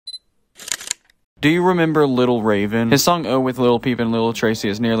Do you remember Lil Raven? His song Oh with Lil Peep and Lil Tracy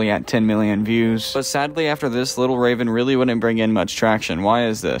is nearly at 10 million views. But sadly after this, Lil Raven really wouldn't bring in much traction. Why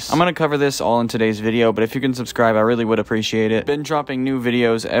is this? I'm gonna cover this all in today's video, but if you can subscribe, I really would appreciate it. Been dropping new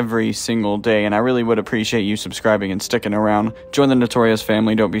videos every single day, and I really would appreciate you subscribing and sticking around. Join the Notorious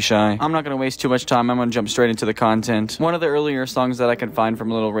family, don't be shy. I'm not gonna waste too much time, I'm gonna jump straight into the content. One of the earlier songs that I could find from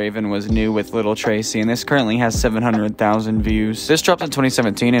Lil Raven was New with Lil Tracy, and this currently has 700,000 views. This dropped in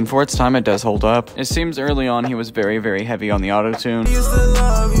 2017, and for its time it does hold up. It seems early on he was very heavy on the auto-tune.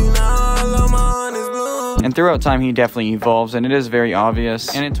 And throughout time, he definitely evolves, and it is very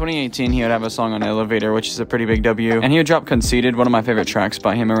obvious. And in 2018, he would have a song on Elevator, which is a pretty big W. And he would drop Conceited, one of my favorite tracks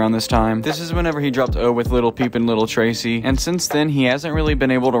by him around this time. This is whenever he dropped O with Lil Peep and Lil Tracy. And since then, he hasn't really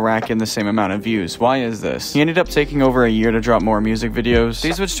been able to rack in the same amount of views. Why is this? He ended up taking over a year to drop more music videos.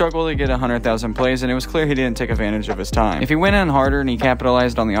 These would struggle to get 100,000 plays, and it was clear he didn't take advantage of his time. If he went in harder and he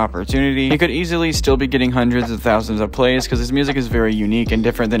capitalized on the opportunity, he could easily still be getting hundreds of thousands of plays because his music is very unique and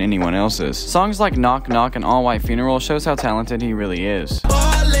different than anyone else's. Songs like Knock Knock and All White Funeral shows how talented he really is.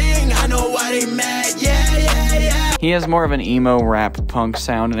 I know why they mad. Yeah. He has more of an emo rap punk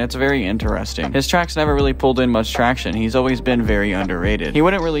sound, and it's very interesting. His tracks never really pulled in much traction. He's always been very underrated. He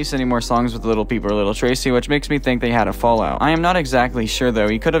wouldn't release any more songs with Lil Peep or Lil Tracy, which makes me think they had a fallout. I am not exactly sure though.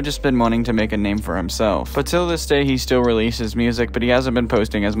 He could have just been wanting to make a name for himself. But till this day, he still releases music, but he hasn't been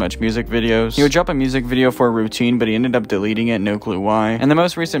posting as much music videos. He would drop a music video for a routine, but he ended up deleting it, no clue why. And the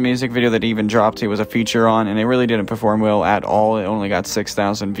most recent music video that he even dropped, he was a feature on, and it really didn't perform well at all. It only got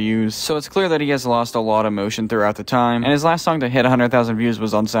 6,000 views. So it's clear that he has lost a lot of motion throughout the time, and his last song to hit 100,000 views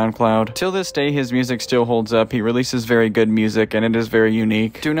was on SoundCloud. Till this day, his music still holds up. He releases very good music, and it is very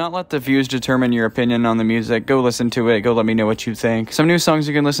unique. Do not let the views determine your opinion on the music. Go listen to it. Go let me know what you think. Some new songs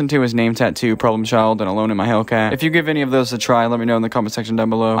you can listen to is Name Tattoo, Problem Child, and Alone in My Hellcat. If you give any of those a try, let me know in the comment section down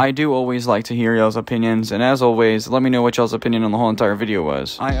below. I do always like to hear y'all's opinions, and as always, let me know what y'all's opinion on the whole entire video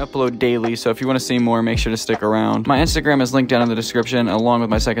was. I upload daily, so if you want to see more, make sure to stick around. My Instagram is linked down in the description, along with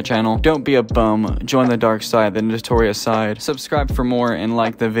my second channel. Don't be a bum. Join the dark side, the notorious side. Subscribe for more and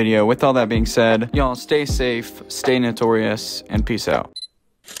like the video. With all that being said, y'all stay safe, stay notorious, and peace out.